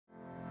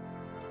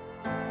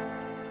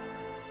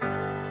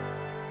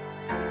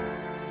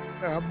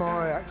I had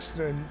my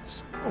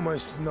accident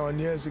almost 9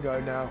 years ago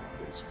now.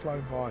 It's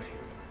flown by.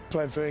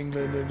 Playing for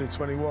England in the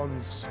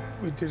 21s,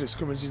 we did a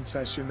scrummaging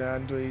session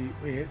and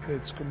we hit the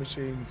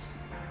scrummaging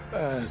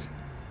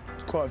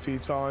quite a few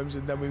times,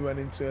 and then we went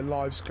into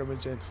live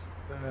scrummaging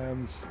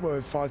where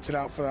we fighted it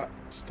out for that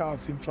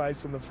starting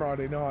place on the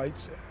Friday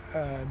night,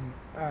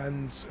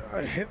 and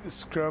I hit the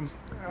scrum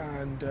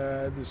and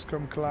the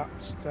scrum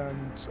collapsed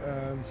and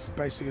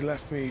basically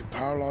left me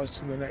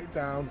paralysed from the neck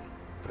down,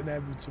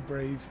 unable to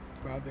breathe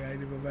without the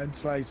aid of a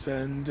ventilator.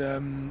 And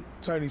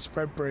Tony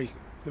Spreadbury,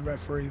 the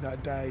referee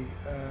that day,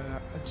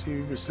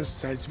 actually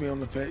resuscitated me on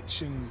the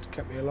pitch and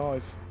kept me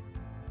alive.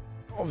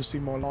 Obviously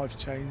my life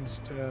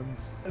changed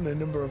in a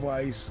number of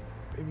ways.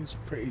 It was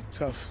pretty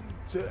tough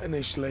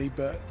initially,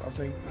 but I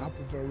think it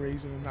happened for a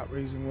reason, and that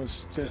reason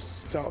was to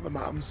start the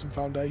Hampson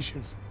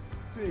Foundation.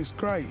 It's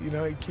great, you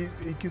know, it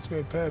gives me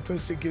a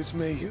purpose, it gives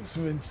me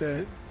something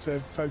to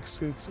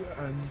focus it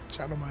and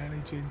channel my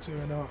energy into,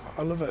 and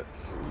I love it.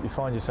 You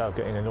find yourself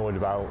getting annoyed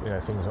about, you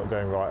know, things not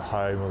going right at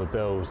home or the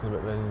bills,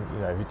 but then, you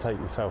know, if you take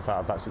yourself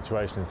out of that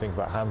situation and think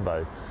about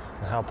Hambo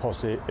and how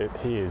positive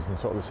he is and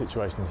sort of the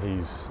situation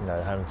he's, you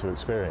know, having to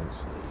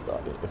experience,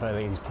 if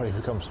anything, he's probably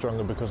become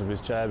stronger because of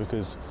his chair,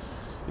 because,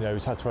 you know,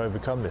 he's had to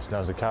overcome this. And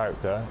as a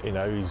character, you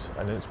know, he's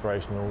an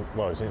inspirational,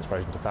 well, he's an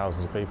inspiration to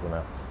thousands of people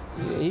now.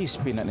 He's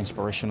been an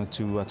inspiration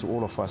to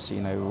all of us, you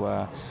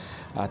know,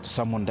 to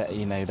someone that,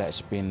 you know,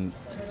 that's been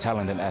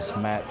talented as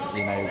Matt,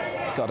 you know,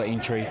 got an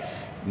injury.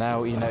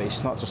 Now, you know,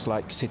 it's not just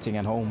like sitting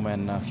at home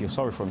and feel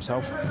sorry for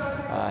himself.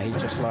 He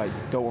just like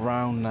go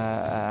around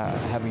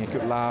having a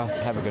good laugh,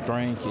 having a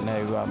drink, you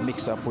know,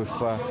 mix up with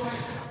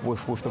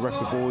the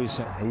rugby boys.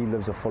 He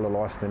lives a fuller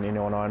life than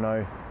anyone I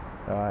know,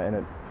 and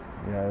it,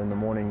 you know, in the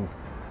morning,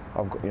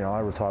 I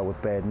retire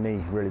with bad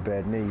knee, really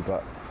bad knee,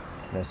 but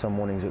you know, some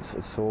mornings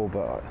it's sore,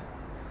 but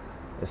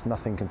it's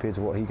nothing compared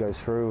to what he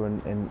goes through,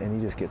 and he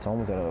just gets on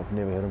with it. I've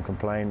never heard him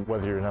complain.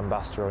 Whether you're an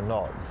ambassador or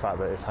not, the fact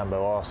that if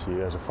Hambo asks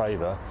you as a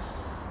favour,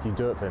 you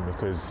do it for him,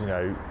 because, you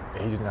know,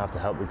 he doesn't have to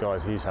help the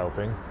guys he's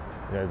helping,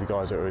 you know, the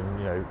guys that are in,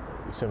 you know,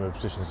 similar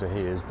positions to he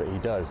is, but he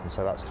does, and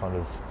so that's kind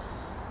of,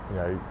 you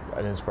know,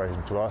 an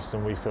inspiration to us,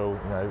 and we feel,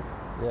 you know,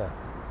 yeah,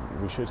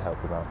 we should help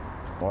him out.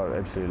 I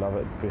absolutely love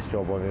it. Best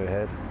job I've ever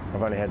had.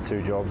 I've only had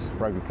 2 jobs,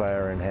 rugby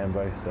player and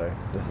Hambo, so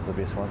this is the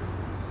best one.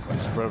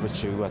 It's a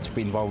privilege to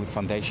be involved with the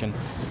foundation,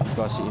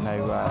 because, you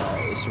know,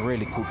 it's a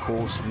really good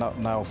cause, not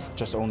now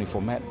just only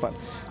for Matt, but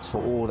it's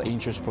for all the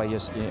injured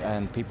players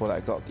and people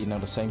that got, you know,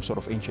 the same sort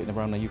of injury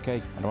around the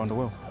UK and around the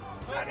world.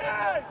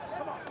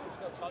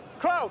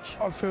 Crouch!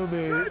 I feel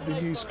the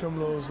new scrum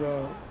laws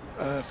are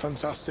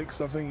fantastic,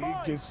 because I think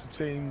it gives the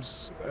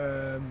teams,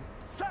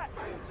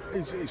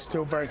 it's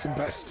still very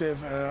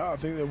competitive, and I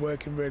think they're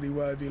working really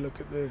well. If you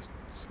look at the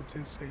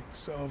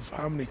statistics of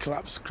how many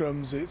collapsed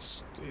scrums,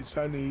 it's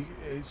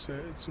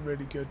a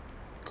really good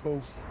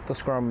call. The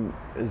scrum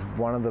is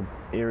one of the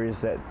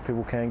areas that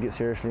people can get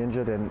seriously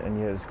injured, and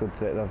yeah, it's good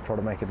that they've tried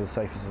to make it as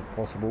safe as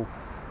possible.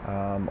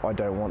 I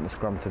don't want the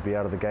scrum to be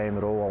out of the game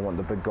at all. I want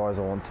the big guys,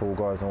 I want tall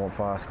guys, I want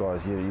fast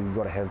guys. You've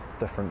got to have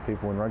different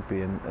people in rugby,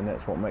 and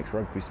that's what makes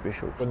rugby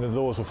special. When the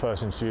laws were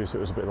first introduced, it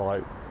was a bit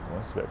like, well,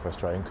 it's a bit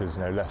frustrating, because,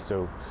 you know,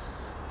 Leicester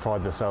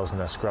pride themselves in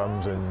their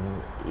scrums, and,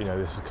 you know,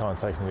 this is kind of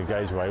taking the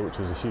gauge away, which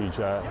was a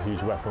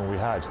huge weapon we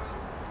had.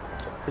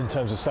 In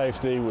terms of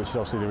safety, which is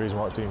obviously the reason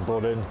why it's being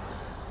brought in,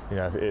 you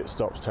know, if it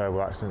stops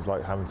terrible accidents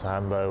like happened to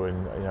Hambo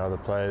and, you know, other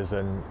players,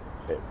 then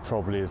it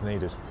probably is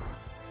needed.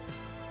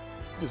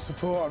 The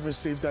support I've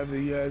received over the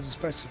years,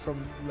 especially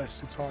from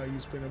Leicester Tie,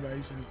 has been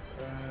amazing.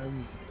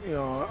 You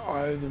know,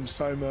 I owe them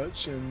so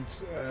much,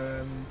 and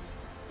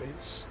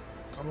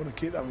I want to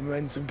keep that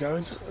momentum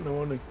going, and I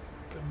want to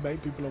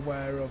make people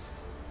aware of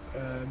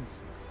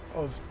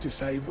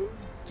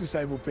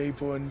disabled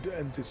people and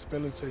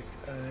disability.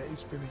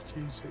 It's been a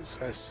huge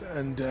success,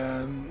 and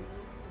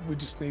we're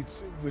just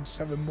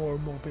having more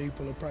and more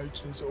people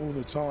approaching us all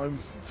the time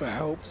for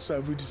help.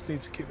 So we just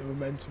need to keep the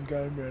momentum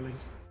going, really.